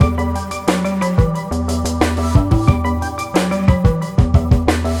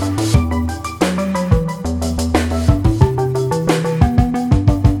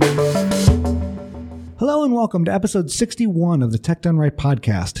Welcome to episode 61 of the Tech Done Right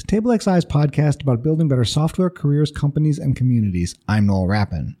podcast, TableXI's podcast about building better software, careers, companies, and communities. I'm Noel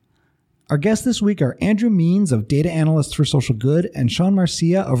Rappin. Our guests this week are Andrew Means of Data Analysts for Social Good and Sean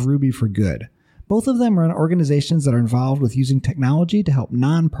Marcia of Ruby for Good. Both of them run organizations that are involved with using technology to help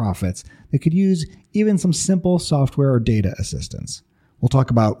nonprofits that could use even some simple software or data assistance. We'll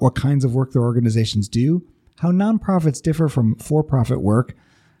talk about what kinds of work their organizations do, how nonprofits differ from for-profit work,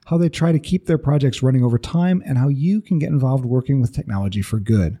 how they try to keep their projects running over time, and how you can get involved working with technology for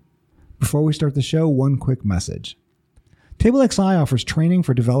good. Before we start the show, one quick message. TableXI offers training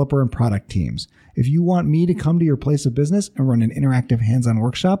for developer and product teams. If you want me to come to your place of business and run an interactive hands-on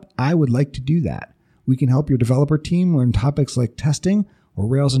workshop, I would like to do that. We can help your developer team learn topics like testing, or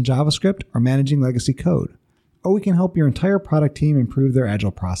Rails and JavaScript, or managing legacy code. Or we can help your entire product team improve their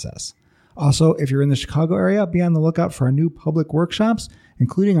agile process. Also, if you're in the Chicago area, be on the lookout for our new public workshops,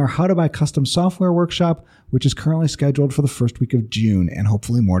 including our How to Buy Custom Software workshop, which is currently scheduled for the first week of June, and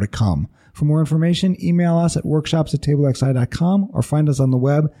hopefully more to come. For more information, email us at workshops@tablexi.com or find us on the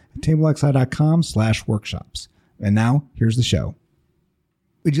web at tablexi.com/workshops. And now, here's the show.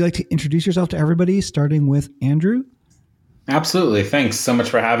 Would you like to introduce yourself to everybody, starting with Andrew? Absolutely. Thanks so much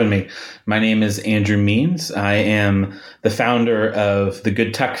for having me. My name is Andrew Means. I am the founder of the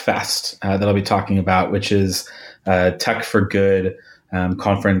Good Tech Fest that I'll be talking about, which is a Tech for Good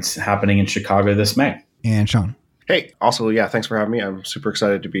conference happening in Chicago this May. And Sean. Hey, also, thanks for having me. I'm super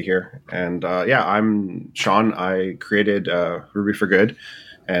excited to be here. And I'm Sean. I created Ruby for Good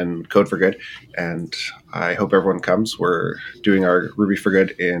and Code for Good, and I hope everyone comes. We're doing our Ruby for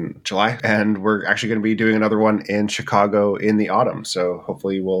Good in July, and we're actually going to be doing another one in Chicago in the autumn. So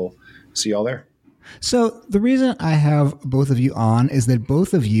hopefully we'll see you all there. So the reason I have both of you on is that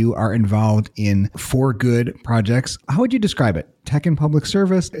both of you are involved in for good projects. How would you describe it? Tech and public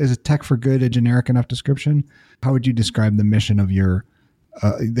service? Is it Tech for Good a generic enough description? How would you describe the mission of your,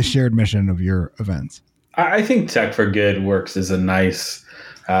 the shared mission of your events? I think Tech for Good works as a nice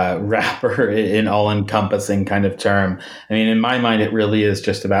wrapper, an all-encompassing kind of term. I mean, in my mind, it really is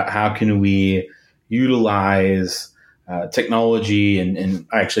just about how can we utilize technology, and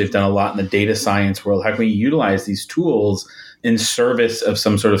I actually have done a lot in the data science world. How can we utilize these tools in service of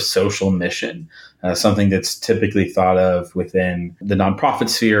some sort of social mission, something that's typically thought of within the nonprofit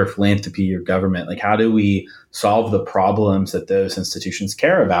sphere, philanthropy, or government? Like, how do we solve the problems that those institutions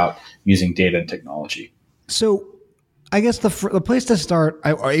care about using data and technology? So I guess the place to start,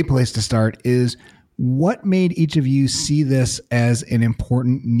 or a place to start, is what made each of you see this as an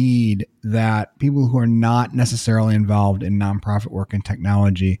important need that people who are not necessarily involved in nonprofit work and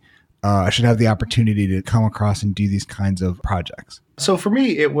technology should have the opportunity to come across and do these kinds of projects? So for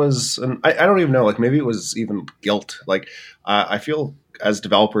me, it was, I don't even know, like maybe it was even guilt. Like I feel as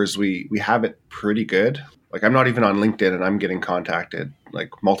developers, we have it pretty good. Like I'm not even on LinkedIn and I'm getting contacted like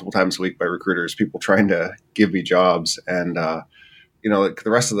multiple times a week by recruiters, people trying to give me jobs. And, like the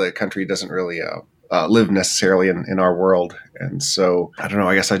rest of the country doesn't really live necessarily in our world. And so, I don't know,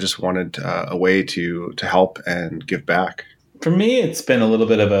 I guess I just wanted a way to help and give back. For me, it's been a little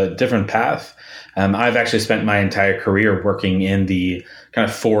bit of a different path. I've actually spent my entire career working in the kind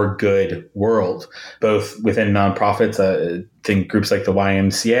of for good world, both within nonprofits, think groups like the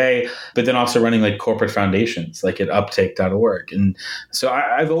YMCA, but then also running like corporate foundations, like at uptake.org. And so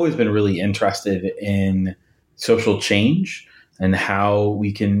I've always been really interested in social change and how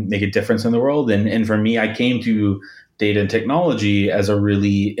we can make a difference in the world. And for me, I came to data and technology as a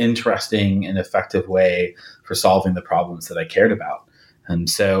really interesting and effective way for solving the problems that I cared about. And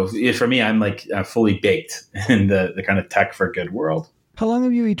so for me, I'm like fully baked in the kind of tech for good world. How long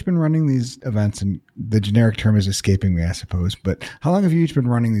have you each been running these events? And the generic term is escaping me, I suppose, but how long have you each been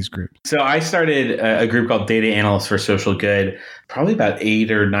running these groups? So I started a group called Data Analysts for Social Good probably about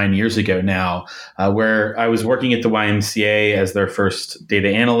 8 or 9 years ago now, where I was working at the YMCA as their first data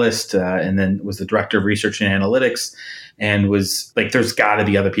analyst, and then was the director of research and analytics, and was like, there's got to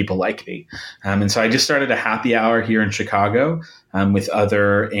be other people like me. And so I just started a happy hour here in Chicago with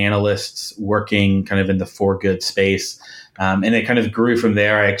other analysts working kind of in the for good space. And it kind of grew from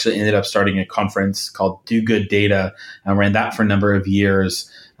there. I actually ended up starting a conference called Do Good Data. I ran that for a number of years.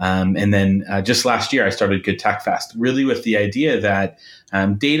 And then just last year, I started Good Tech Fest, really with the idea that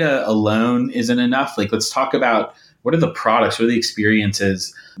data alone isn't enough. Like, let's talk about what are the products, what are the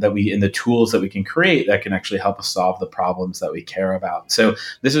experiences that and the tools that we can create that can actually help us solve the problems that we care about. So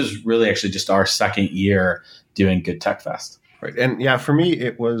this is really actually just our second year doing Good Tech Fest. Right. And for me,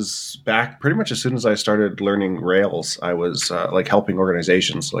 it was back pretty much as soon as I started learning Rails, I was helping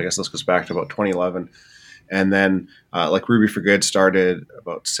organizations. So I guess this goes back to about 2011. And then Ruby for Good started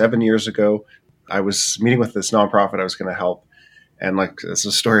about 7 years ago. I was meeting with this nonprofit I was going to help. And like, it's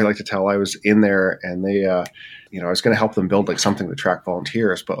a story I like to tell. I was in there and they, I was going to help them build like something to track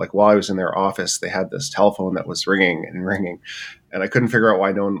volunteers. But like while I was in their office, they had this telephone that was ringing and ringing. And I couldn't figure out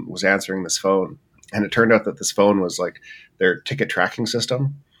why no one was answering this phone. And it turned out that this phone was like their ticket tracking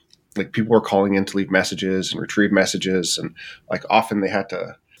system. Like people were calling in to leave messages and retrieve messages. And like often they had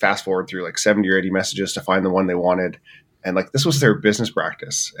to fast forward through like 70 or 80 messages to find the one they wanted. And like this was their business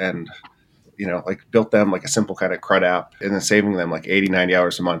practice. And like built them like a simple kind of CRUD app and then saving them like 80, 90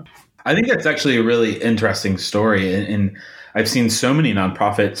 hours a month. I think that's actually a really interesting story. And I've seen so many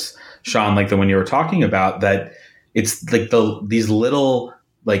nonprofits, Sean, like the one you were talking about, that it's like these little,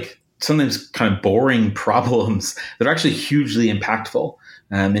 like sometimes kind of boring problems that are actually hugely impactful.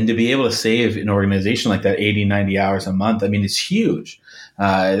 And to be able to save an organization like that 80, 90 hours a month, I mean, it's huge.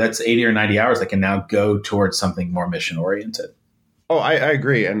 That's 80 or 90 hours that can now go towards something more mission oriented. Oh, I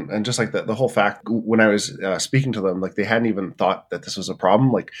agree. And just like the whole fact, when I was speaking to them, like they hadn't even thought that this was a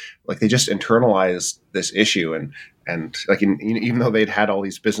problem. Like they just internalized this issue. And like, even though they'd had all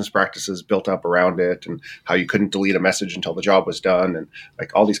these business practices built up around it and how you couldn't delete a message until the job was done and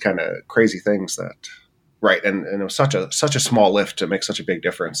like all these kind of crazy things that, right. And it was such a small lift to make such a big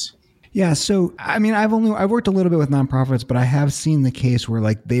difference. Yeah. So, I mean, I've worked a little bit with nonprofits, but I have seen the case where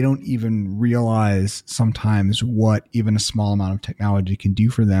like they don't even realize sometimes what even a small amount of technology can do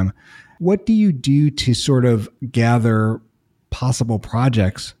for them. What do you do to sort of gather possible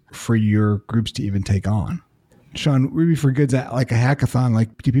projects for your groups to even take on? Sean, Ruby for Good's at like a hackathon.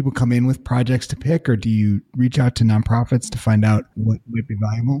 Like, do people come in with projects to pick, or do you reach out to nonprofits to find out what might be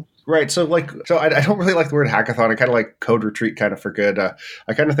valuable? Right. So I don't really like the word hackathon. I kind of like code retreat kind of for good.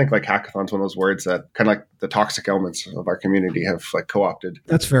 I kind of think like hackathon's one of those words that kind of like the toxic elements of our community have like co-opted.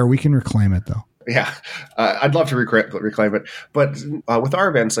 That's fair. We can reclaim it though. Yeah, I'd love to reclaim it. But with our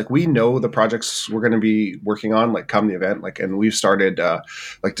events, like we know the projects we're going to be working on, like come the event, like, and we've started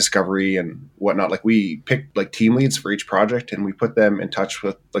like discovery and whatnot. Like we picked like team leads for each project and we put them in touch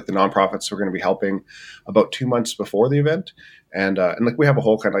with like the nonprofits we're going to be helping about 2 months before the event. And like we have a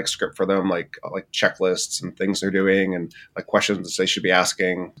whole kind of like script for them, like checklists and things they're doing and like questions they should be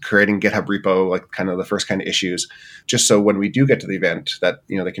asking, creating GitHub repo, like kind of the first kind of issues, just so when we do get to the event that,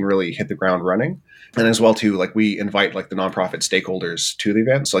 they can really hit the ground running. And as well too, like we invite like the nonprofit stakeholders to the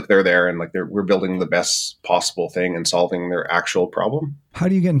event. So like they're there and like we're building the best possible thing and solving their actual problem. How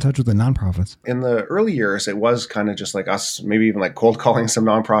do you get in touch with the nonprofits? In the early years, it was kind of just like us, maybe even like cold calling some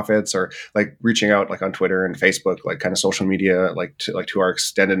nonprofits or like reaching out like on Twitter and Facebook, like kind of social media, like to our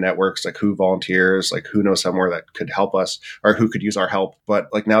extended networks, like who volunteers, like who knows somewhere that could help us or who could use our help. But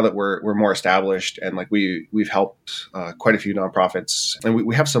like now that we're more established and like we've helped quite a few nonprofits and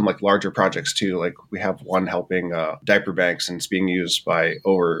we have some like larger projects too. Like we have one helping diaper banks and it's being used by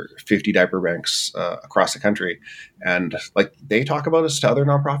over 50 diaper banks across the country. And like they talk about us to other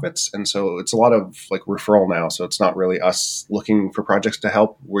nonprofits. And so it's a lot of like referral now. So it's not really us looking for projects to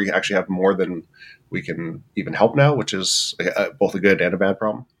help. We actually have more than we can even help now, which is both a good and a bad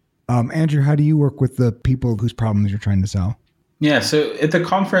problem. Andrew, how do you work with the people whose problems you're trying to solve? Yeah. So at the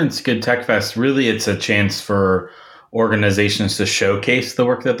conference, Good Tech Fest, really it's a chance for organizations to showcase the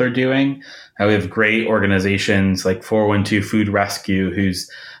work that they're doing. We have great organizations like 412 Food Rescue, who's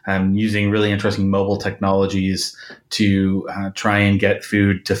using really interesting mobile technologies to try and get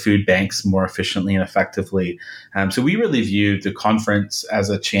food to food banks more efficiently and effectively. So we really view the conference as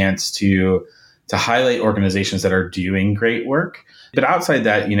a chance to highlight organizations that are doing great work. But outside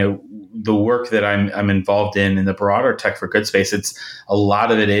that, the work that I'm involved in the broader Tech for Good space, it's a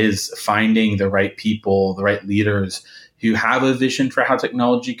lot of it is finding the right people, the right leaders who have a vision for how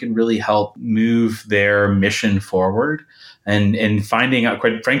technology can really help move their mission forward. And finding out,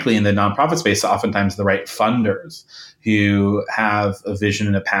 quite frankly, in the nonprofit space, oftentimes the right funders who have a vision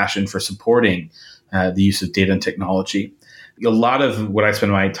and a passion for supporting the use of data and technology. A lot of what I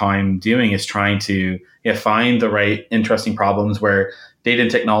spend my time doing is trying to find the right interesting problems where data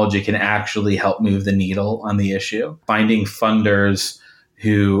and technology can actually help move the needle on the issue. Finding funders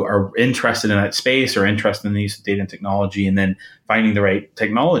who are interested in that space or interested in the use of data and technology, and then finding the right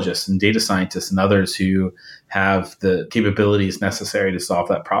technologists and data scientists and others who have the capabilities necessary to solve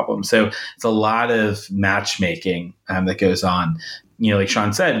that problem. So it's a lot of matchmaking that goes on. Like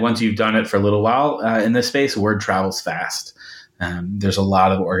Sean said, once you've done it for a little while in this space, word travels fast. There's a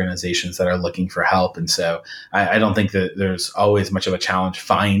lot of organizations that are looking for help. And so I don't think that there's always much of a challenge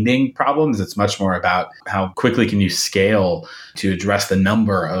finding problems. It's much more about how quickly can you scale to address the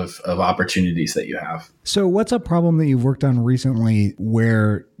number of opportunities that you have. So what's a problem that you've worked on recently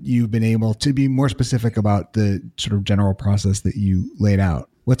where you've been able to be more specific about the sort of general process that you laid out?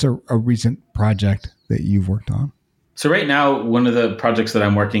 What's a recent project that you've worked on? So right now, one of the projects that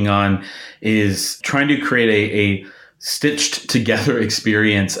I'm working on is trying to create a stitched together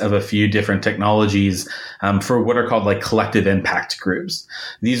experience of a few different technologies for what are called like collective impact groups.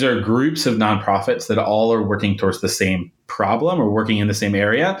 These are groups of nonprofits that all are working towards the same problem or working in the same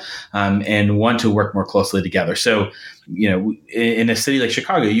area and want to work more closely together. So, in a city like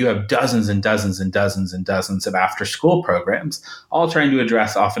Chicago, you have dozens and dozens and dozens and dozens of after school programs, all trying to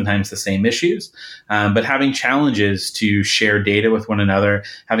address oftentimes the same issues, but having challenges to share data with one another,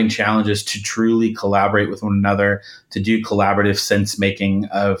 having challenges to truly collaborate with one another, to do collaborative sense making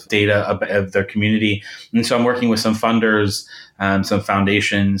of data of their community. And so I'm working with some funders, some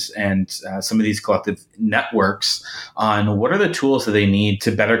foundations, and some of these collective networks on what are the tools that they need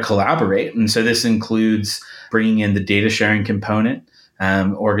to better collaborate. And so this includes bringing in the data sharing component,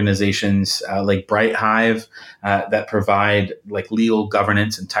 organizations like Bright Hive that provide like legal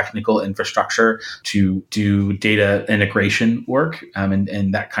governance and technical infrastructure to do data integration work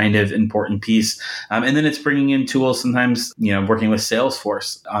and that kind of important piece. And then it's bringing in tools sometimes, working with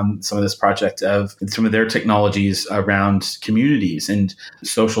Salesforce on some of this project of some of their technologies around communities and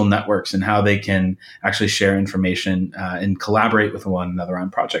social networks and how they can actually share information and collaborate with one another on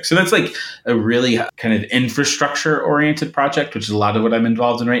projects. So that's like a really kind of infrastructure oriented project, which is a lot of what I'm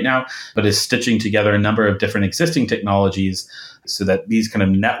involved in right now, but is stitching together a number of different existing technologies so that these kind of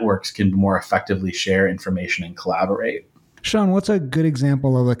networks can more effectively share information and collaborate. Sean, what's a good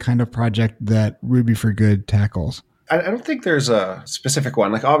example of the kind of project that Ruby for Good tackles? I don't think there's a specific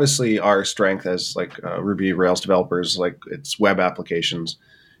one. Like obviously our strength as like Ruby Rails developers, like it's web applications.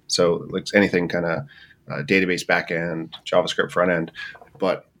 So like anything kind of database backend, JavaScript front end.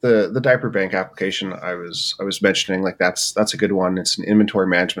 But the diaper bank application I was mentioning, like that's a good one. It's an inventory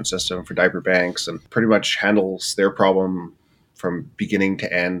management system for diaper banks and pretty much handles their problem from beginning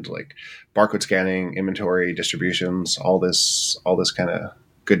to end, like barcode scanning, inventory, distributions, all this kind of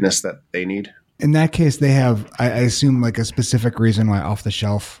goodness that they need. In that case, they have, I assume, like a specific reason why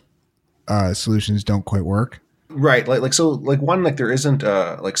off-the-shelf solutions don't quite work. Right. Like there isn't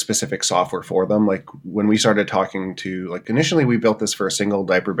like specific software for them. Like when we started talking to, like initially we built this for a single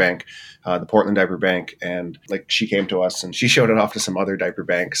diaper bank, the Portland Diaper Bank. And like she came to us and she showed it off to some other diaper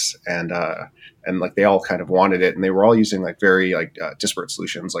banks and like they all kind of wanted it. And they were all using like very like disparate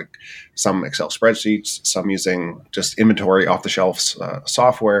solutions, like some Excel spreadsheets, some using just inventory off the shelf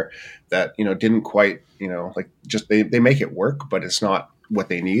software that, didn't quite, like just they make it work, but it's not what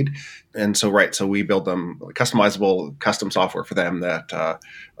they need. And so we build them like customizable custom software for them that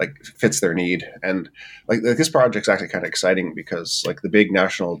like fits their need. And like this project's actually kind of exciting because like the big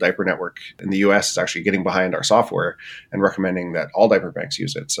national diaper network in the US is actually getting behind our software and recommending that all diaper banks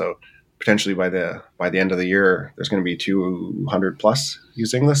use it. So potentially by the end of the year, there's going to be 200 plus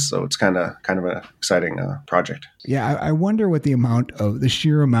using this. So it's kind of an exciting project. Yeah. I wonder what the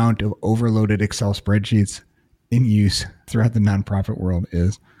sheer amount of overloaded Excel spreadsheets in use throughout the nonprofit world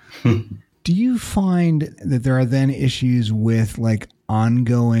is. Do you find that there are then issues with like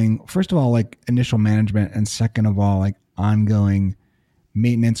ongoing, first of all, like initial management, and second of all, like ongoing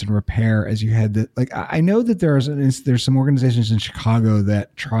maintenance and repair as you had like, I know that there's some organizations in Chicago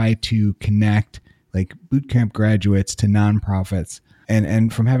that try to connect like boot camp graduates to nonprofits.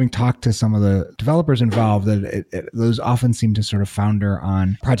 And from having talked to some of the developers involved, that those often seem to sort of founder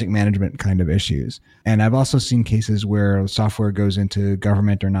on project management kind of issues. And I've also seen cases where software goes into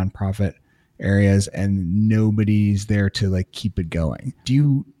government or nonprofit areas and nobody's there to like keep it going. Do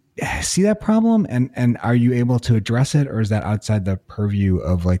you see that problem? And are you able to address it, or is that outside the purview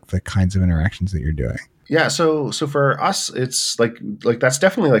of like the kinds of interactions that you're doing? Yeah. So for us, it's like that's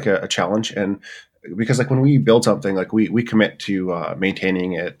definitely like a challenge. And because like when we build something, like we commit to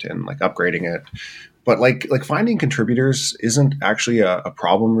maintaining it and like upgrading it, but like finding contributors isn't actually a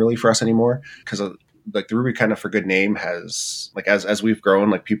problem really for us anymore, because like the Ruby kind of for Good name has like as we've grown,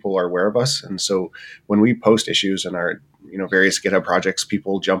 like people are aware of us, and so when we post issues in our various GitHub projects,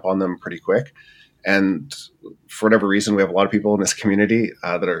 people jump on them pretty quick. And for whatever reason, we have a lot of people in this community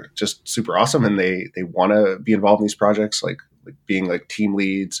that are just super awesome, and they want to be involved in these projects, like being like team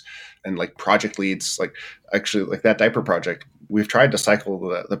leads and like project leads. Like actually like that diaper project, we've tried to cycle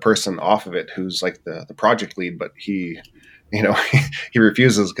the person off of it who's like the project lead, but he he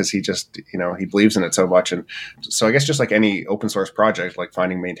refuses because he just he believes in it so much. And so I guess just like any open source project, like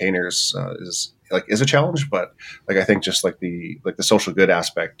finding maintainers is a challenge, but like I think just like the social good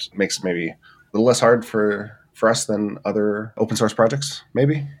aspect makes it maybe a little less hard for for us than other open source projects,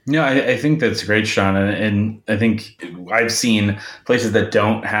 maybe? No, I think that's great, Sean. And I think I've seen places that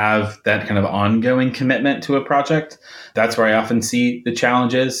don't have that kind of ongoing commitment to a project. That's where I often see the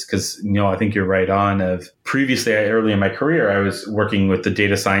challenges because, I think you're right on. Previously, early in my career, I was working with the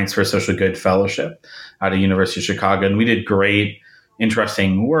Data Science for Social Good Fellowship out of University of Chicago. And we did great,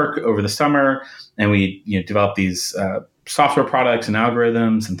 interesting work over the summer. And we developed these software products and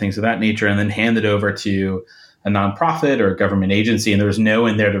algorithms and things of that nature, and then handed over to a nonprofit or a government agency, and there was no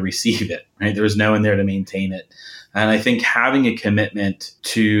one there to receive it, right? There was no one there to maintain it. And I think having a commitment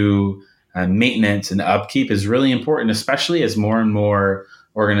to maintenance and upkeep is really important, especially as more and more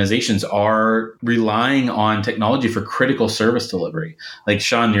organizations are relying on technology for critical service delivery. Like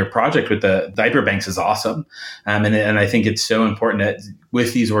Sean, your project with the diaper banks is awesome. And I think it's so important that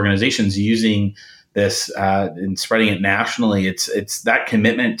with these organizations using this and spreading it nationally, it's that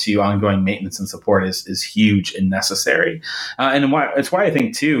commitment to ongoing maintenance and support is huge and necessary. It's why I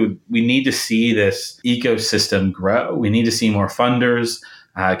think too, we need to see this ecosystem grow. We need to see more funders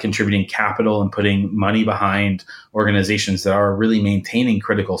contributing capital and putting money behind organizations that are really maintaining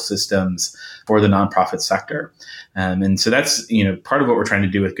critical systems for the nonprofit sector. And so that's, part of what we're trying to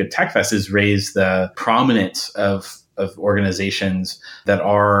do with Good Tech Fest is raise the prominence of organizations that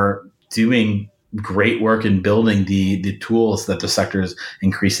are doing great work in building the tools that the sector is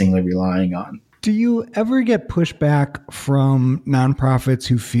increasingly relying on. Do you ever get pushback from nonprofits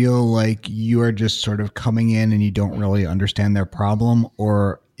who feel like you are just sort of coming in and you don't really understand their problem?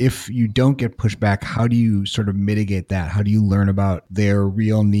 Or if you don't get pushback, how do you sort of mitigate that? How do you learn about their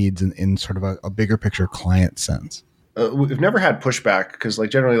real needs in sort of a bigger picture client sense? We've never had pushback because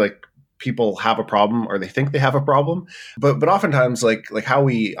generally people have a problem or they think they have a problem. But oftentimes like how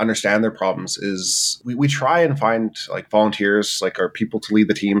we understand their problems is we try and find volunteers, or people to lead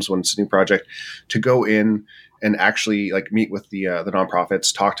the teams when it's a new project, to go in and actually meet with the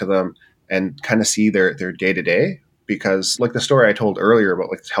nonprofits, talk to them and kind of see their day-to-day. Because the story I told earlier about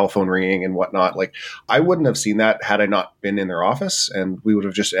the telephone ringing and whatnot, I wouldn't have seen that had I not been in their office, and we would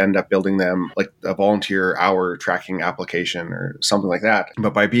have just ended up building them a volunteer hour tracking application or something like that.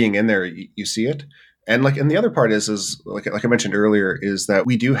 But by being in there, you see it. And and the other part is like I mentioned earlier, is that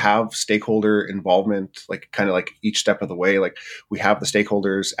we do have stakeholder involvement, kind of each step of the way. We have the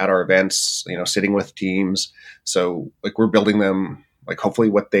stakeholders at our events, sitting with teams. So we're building them hopefully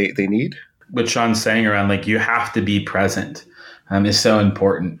what they need. What Sean's saying around you have to be present is so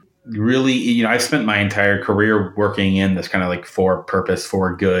important. Really, I've spent my entire career working in this kind of for purpose,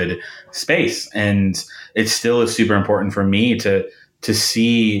 for good space. And it still is super important for me to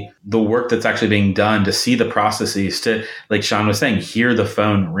see the work that's actually being done, to see the processes, to, like Sean was saying, hear the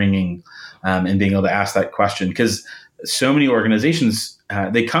phone ringing and being able to ask that question. Because so many organizations,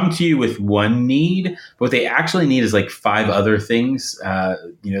 they come to you with one need, but what they actually need is 5 other things,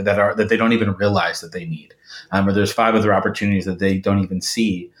 that they don't even realize that they need, or there's 5 other opportunities that they don't even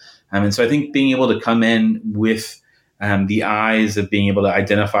see. And so I think being able to come in with the eyes of being able to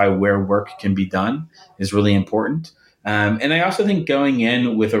identify where work can be done is really important. And I also think going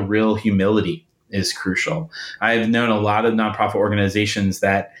in with a real humility is crucial. I've known a lot of nonprofit organizations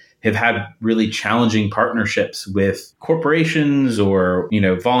that have had really challenging partnerships with corporations or,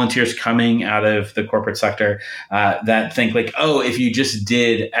 volunteers coming out of the corporate sector that think if you just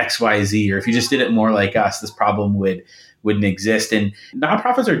did X, Y, Z, or if you just did it more like us, this problem wouldn't exist. And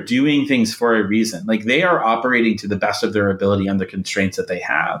nonprofits are doing things for a reason. They are operating to the best of their ability under constraints that they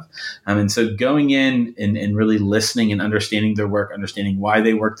have. And so going in and really listening and understanding their work, understanding why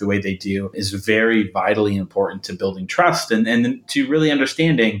they work the way they do is very vitally important to building trust and to really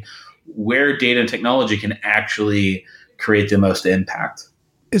understanding where data and technology can actually create the most impact.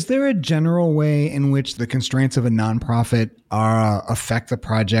 Is there a general way in which the constraints of a nonprofit affect the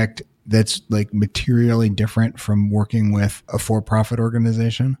project that's materially different from working with a for-profit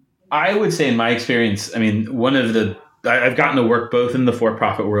organization? I would say in my experience, I've gotten to work both in the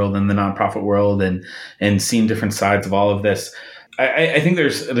for-profit world and the nonprofit world and seen different sides of all of this. I think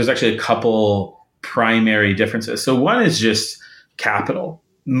there's actually a couple primary differences. So one is just capital.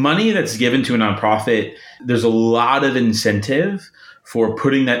 Money that's given to a nonprofit, there's a lot of incentive for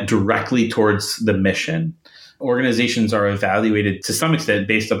putting that directly towards the mission. Organizations are evaluated to some extent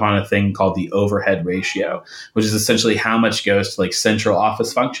based upon a thing called the overhead ratio, which is essentially how much goes to central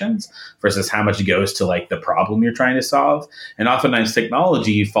office functions versus how much goes to the problem you're trying to solve. And oftentimes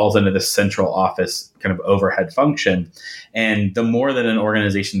technology falls into the central office kind of overhead function. And the more that an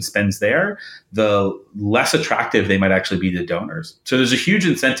organization spends there, the less attractive they might actually be to donors. So there's a huge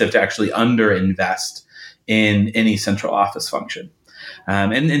incentive to actually underinvest in any central office function.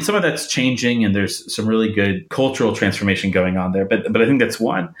 And some of that's changing, and there's some really good cultural transformation going on there. But I think that's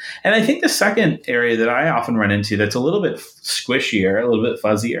one. And I think the second area that I often run into that's a little bit squishier, a little bit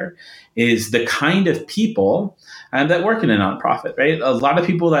fuzzier, is the kind of people that work in a nonprofit, right? A lot of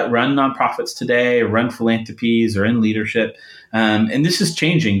people that run nonprofits today, run philanthropies, or in leadership, and this is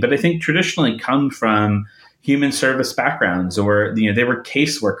changing, but I think traditionally come from human service backgrounds, or they were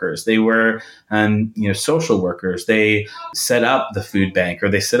caseworkers, they were social workers, they set up the food bank, or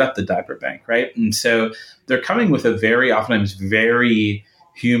they set up the diaper bank, right? And so they're coming with a oftentimes very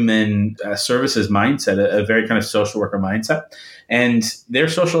human services mindset, a very kind of social worker mindset, and they're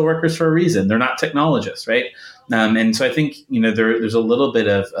social workers for a reason. They're not technologists, right? And so I think there's a little bit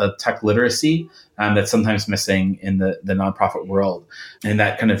of tech literacy that's sometimes missing in the nonprofit world, and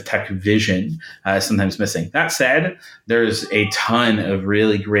that kind of tech vision is sometimes missing. That said, there's a ton of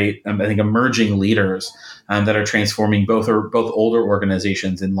really great, I think, emerging leaders that are transforming both older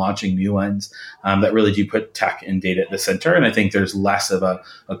organizations and launching new ones that really do put tech and data at the center. And I think there's less of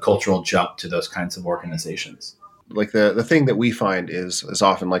a cultural jump to those kinds of organizations. Like the thing that we find is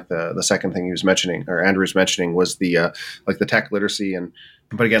often like the second thing he was mentioning, or Andrew was mentioning, was the like the tech literacy.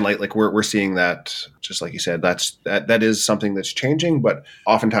 But again, like we're seeing that, just like you said, that is something that's changing. But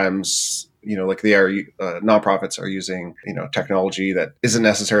oftentimes, like nonprofits are using technology that isn't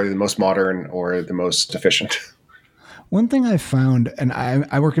necessarily the most modern or the most efficient. One thing I found, and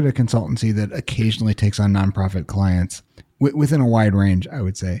I work at a consultancy that occasionally takes on nonprofit clients within a wide range, I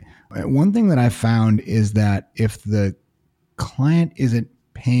would say. One thing that I found is that if the client isn't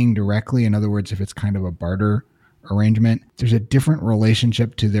paying directly, in other words, if it's kind of a barter arrangement, there's a different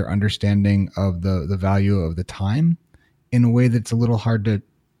relationship to their understanding of the value of the time in a way that's a little hard to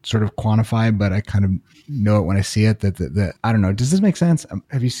sort of quantify, but I kind of know it when I see it. That I don't know. Does this make sense?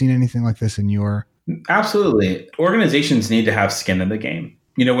 Have you seen anything like this in your? Absolutely. Organizations need to have skin in the game.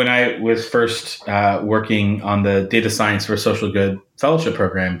 When I was first working on the Data Science for Social Good Fellowship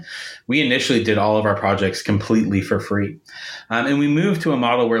Program, we initially did all of our projects completely for free. And we moved to a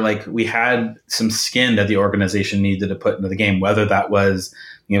model where we had some skin that the organization needed to put into the game, whether that was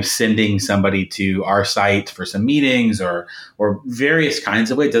sending somebody to our site for some meetings or various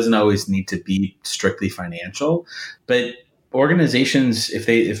kinds of ways. It doesn't always need to be strictly financial, but organizations,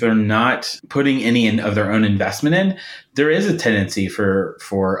 if they're not putting any of their own investment in, there is a tendency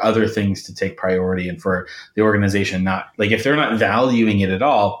for other things to take priority, and for the organization not, if they're not valuing it at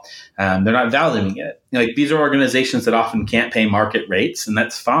all, they're not valuing it. These are organizations that often can't pay market rates, and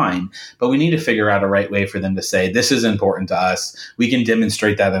that's fine, but we need to figure out a right way for them to say, this is important to us. We can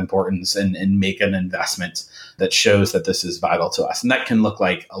demonstrate that importance and make an investment that shows that this is vital to us. And that can look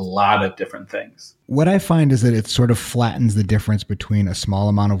like a lot of different things. What I find is that it sort of flattens the difference between a small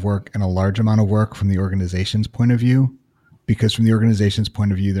amount of work and a large amount of work from the organization's point of view, because from the organization's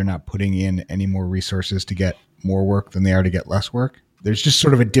point of view, they're not putting in any more resources to get more work than they are to get less work. There's just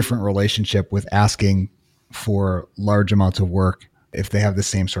sort of a different relationship with asking for large amounts of work if they have the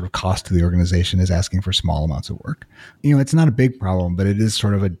same sort of cost to the organization as asking for small amounts of work. It's not a big problem, but it is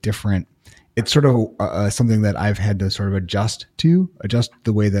sort of a different, it's sort of something that I've had to sort of adjust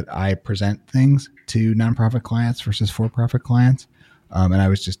the way that I present things to nonprofit clients versus for-profit clients. And I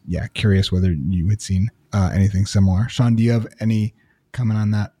was just, curious whether you had seen anything similar. Sean, do you have any comment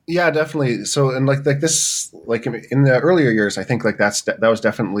on that? Yeah, definitely. So, and like this, in the earlier years, I think that was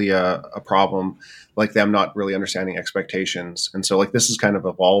definitely a problem, like them not really understanding expectations. And so this has kind of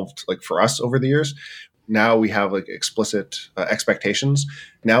evolved for us over the years. Now we have explicit expectations.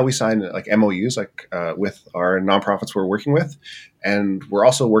 Now we sign MOUs with our nonprofits we're working with. And we're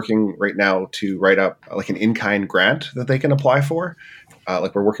also working right now to write up an in-kind grant that they can apply for.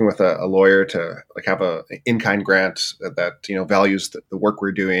 We're working with a lawyer to have a in-kind grant that values the work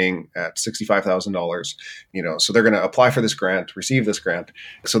we're doing at $65,000. So they're going to apply for this grant, receive this grant.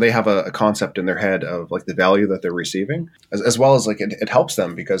 So they have a concept in their head of the value that they're receiving, as well as it helps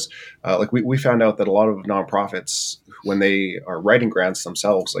them because we found out that a lot of nonprofits, when they are writing grants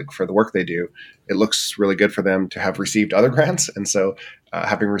themselves, for the work they do, it looks really good for them to have received other grants. And so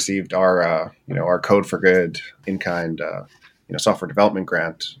having received our Code for Good in-kind software development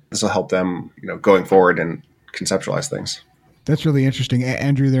grant, this will help them, going forward and conceptualize things. That's really interesting.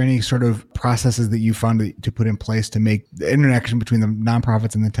 Andrew, are there any sort of processes that you found to put in place to make the interaction between the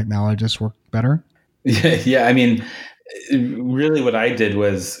nonprofits and the technologists work better? Yeah. I mean, really what I did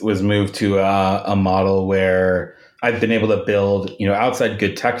was move to a model where I've been able to build, outside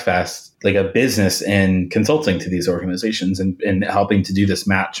Good Tech Fest, like a business in consulting to these organizations and helping to do this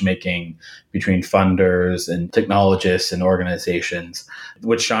matchmaking between funders and technologists and organizations.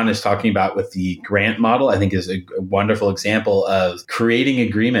 What Sean is talking about with the grant model, I think is a wonderful example of creating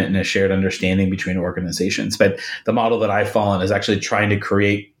agreement and a shared understanding between organizations. But the model that I fall in is actually trying to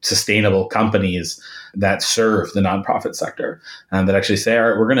create sustainable companies that serve the nonprofit sector, that actually say, all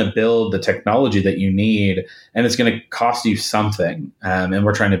right, we're going to build the technology that you need, and it's going to cost you something. And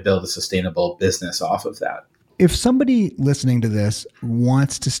we're trying to build a sustainable business off of that. If somebody listening to this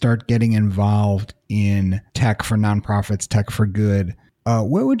wants to start getting involved in tech for nonprofits, tech for good,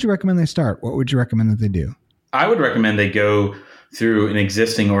 what would you recommend they start? What would you recommend that they do? I would recommend they go through an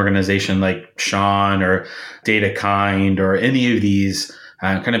existing organization like Sean or DataKind or any of these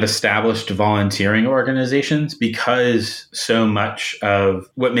kind of established volunteering organizations, because so much of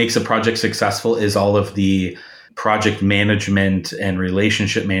what makes a project successful is all of the project management and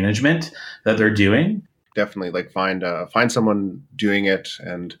relationship management that they're doing. Definitely, like find someone doing it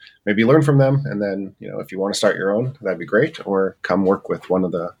and maybe learn from them. And then, if you want to start your own, that'd be great. Or come work with one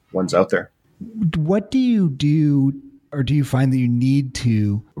of the ones out there. What do you do, or do you find that you need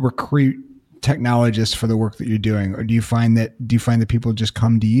to recruit technologists for the work that you're doing? Or do you find that people just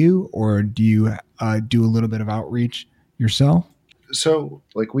come to you, or do you do a little bit of outreach yourself? So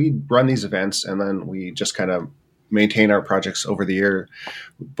like we run these events and then we just kind of maintain our projects over the year.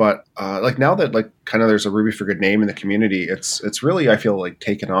 But like now that like kind of there's a Ruby for Good name in the community, it's really, I feel like,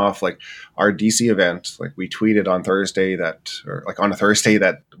 taken off. Like our DC event, like we tweeted on Thursday on a Thursday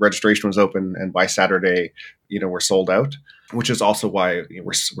that registration was open, and by Saturday, we're sold out, which is also why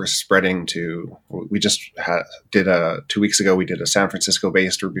we're spreading to, we just did 2 weeks ago, we did a San Francisco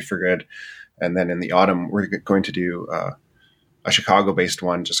based Ruby for Good. And then in the autumn, we're going to do a Chicago-based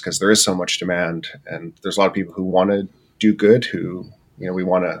one, just because there is so much demand, and there's a lot of people who want to do good, who we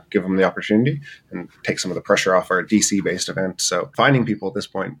want to give them the opportunity and take some of the pressure off our DC-based event. So finding people at this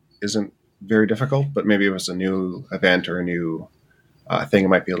point isn't very difficult, but maybe if it was a new event or a new thing, it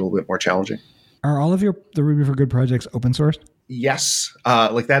might be a little bit more challenging. Are all of the Ruby for Good projects open source? Yes,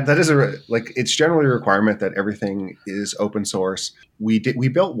 like that is it's generally a requirement that everything is open source. We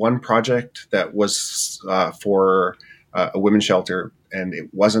built one project that was for a women's shelter, and it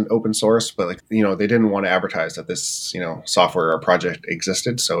wasn't open source, but they didn't want to advertise that this software or project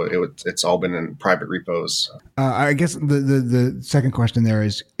existed, so it's all been in private repos. I guess the second question there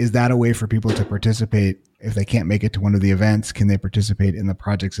is that a way for people to participate if they can't make it to one of the events? Can they participate in the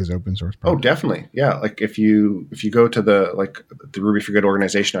projects as open source projects? Oh, definitely, yeah. Like if you go to the Ruby for Good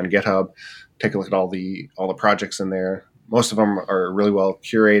organization on GitHub, take a look at all the projects in there. Most of them are really well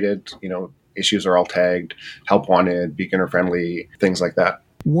curated. Issues are all tagged, help wanted, beginner friendly, things like that.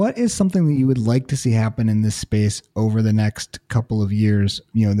 What is something that you would like to see happen in this space over the next couple of years,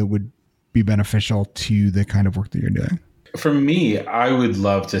 that would be beneficial to the kind of work that you're doing? For me, I would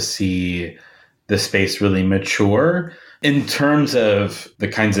love to see the space really mature in terms of the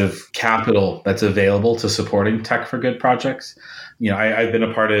kinds of capital that's available to supporting tech for good projects. I've been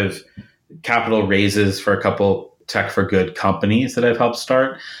a part of capital raises for a couple tech for good companies that I've helped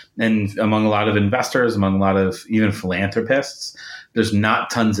start. And among a lot of investors, among a lot of even philanthropists, there's not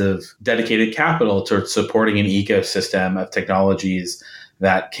tons of dedicated capital towards supporting an ecosystem of technologies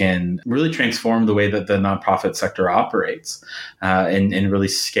that can really transform the way that the nonprofit sector operates and really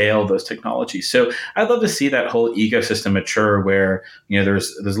scale those technologies. So I'd love to see that whole ecosystem mature where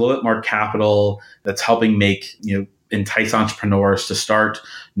there's a little bit more capital that's helping make entice entrepreneurs to start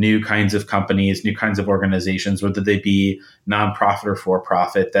new kinds of companies, new kinds of organizations, whether they be nonprofit or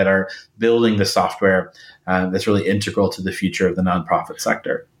for-profit, that are building the software that's really integral to the future of the nonprofit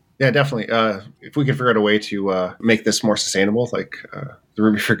sector. Yeah, definitely. If we could figure out a way to make this more sustainable, like the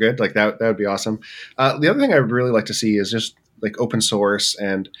Ruby for Good, like that would be awesome. The other thing I would really like to see is just like open source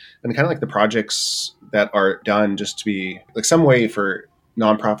and kind of like the projects that are done, just to be like some way for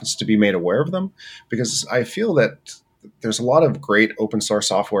nonprofits to be made aware of them, because I feel that there's a lot of great open source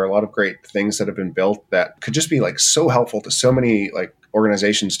software, a lot of great things that have been built that could just be like so helpful to so many like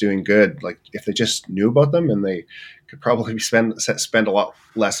organizations doing good. Like if they just knew about them, and they could probably spend a lot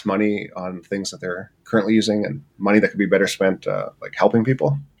less money on things that they're currently using, and money that could be better spent like helping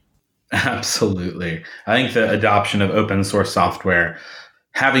people. Absolutely. I think the adoption of open source software,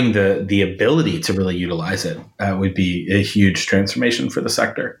 having the ability to really utilize it would be a huge transformation for the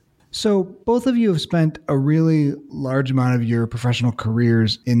sector. So both of you have spent a really large amount of your professional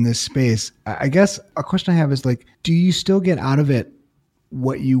careers in this space. I guess a question I have is do you still get out of it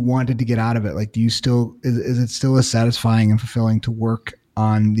what you wanted to get out of it? Like, is it still as satisfying and fulfilling to work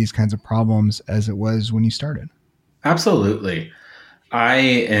on these kinds of problems as it was when you started? Absolutely. I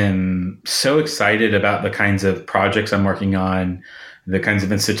am so excited about the kinds of projects I'm working on, the kinds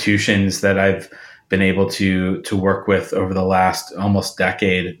of institutions that I've been able to work with over the last almost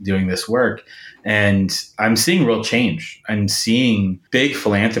decade doing this work. And I'm seeing real change. I'm seeing big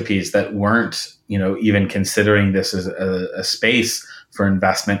philanthropies that weren't, even considering this as a space for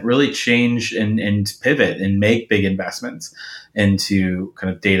investment really change and pivot and make big investments into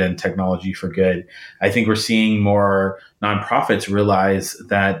kind of data and technology for good. I think we're seeing more nonprofits realize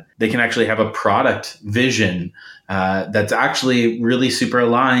that they can actually have a product vision that's actually really super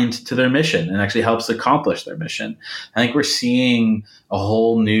aligned to their mission and actually helps accomplish their mission. I think we're seeing a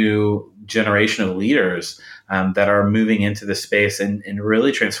whole new generation of leaders that are moving into the space and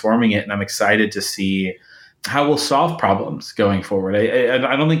really transforming it. And I'm excited to see how we'll solve problems going forward.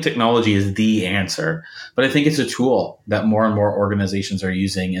 I don't think technology is the answer, but I think it's a tool that more and more organizations are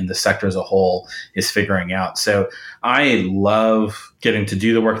using and the sector as a whole is figuring out. So I love getting to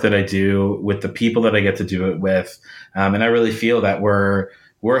do the work that I do with the people that I get to do it with. And I really feel that we're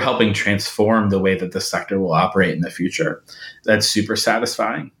helping transform the way that the sector will operate in the future. That's super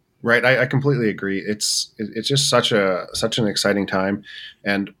satisfying. Right. I completely agree. It's just such an exciting time.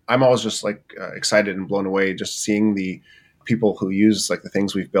 And I'm always just excited and blown away just seeing the people who use the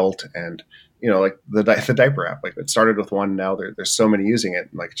things we've built and, the diaper app. It started with one. Now there's so many using it.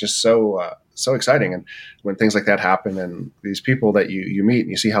 Just so exciting. And when things like that happen and these people that you meet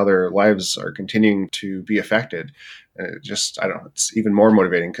and you see how their lives are continuing to be affected, I don't know, it's even more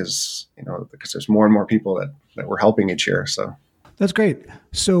motivating because there's more and more people that we're helping each year. So. That's great.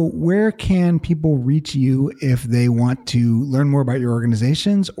 So where can people reach you if they want to learn more about your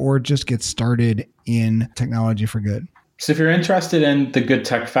organizations or just get started in technology for good? So if you're interested in the Good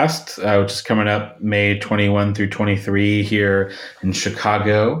Tech Fest, which is coming up May 21 through 23 here in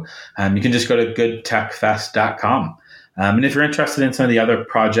Chicago, you can just go to goodtechfest.com. And if you're interested in some of the other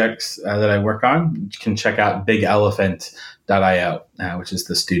projects that I work on, you can check out bigelephant.io, which is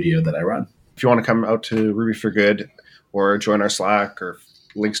the studio that I run. If you want to come out to Ruby for Good, or join our Slack or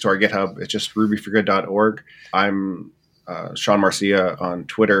links to our GitHub, it's just rubyforgood.org. I'm Sean Marcia on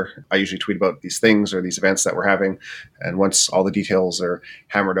Twitter. I usually tweet about these things or these events that we're having. And once all the details are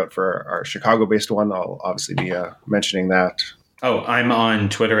hammered out for our Chicago-based one, I'll obviously be mentioning that. Oh, I'm on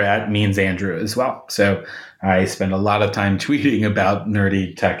Twitter at meansandrew as well. So I spend a lot of time tweeting about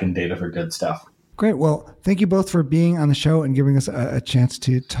nerdy tech and data for good stuff. Great. Well, thank you both for being on the show and giving us a chance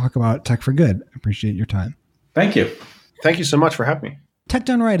to talk about tech for good. I appreciate your time. Thank you. Thank you so much for having me. Tech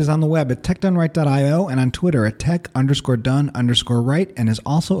Done Right is on the web at techdoneright.io and on Twitter at tech_done_right and is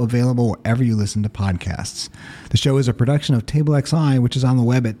also available wherever you listen to podcasts. The show is a production of TableXI, which is on the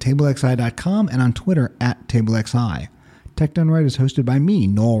web at tablexi.com and on Twitter at tablexi. Tech Done Right is hosted by me,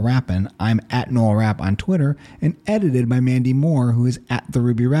 Noel Rappin. I'm at Noel Rapp on Twitter and edited by Mandy Moore, who is at The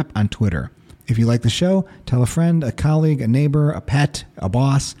Ruby Rep on Twitter. If you like the show, tell a friend, a colleague, a neighbor, a pet, a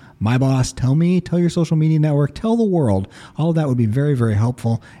boss, my boss, tell me, tell your social media network, tell the world. All of that would be very, very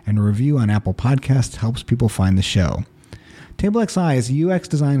helpful, and a review on Apple Podcasts helps people find the show. TableXI is a UX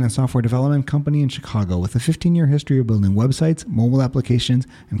design and software development company in Chicago with a 15-year history of building websites, mobile applications,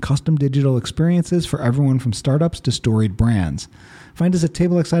 and custom digital experiences for everyone from startups to storied brands. Find us at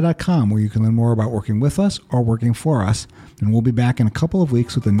tablexi.com where you can learn more about working with us or working for us, and we'll be back in a couple of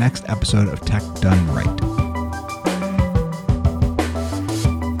weeks with the next episode of Tech Done Right.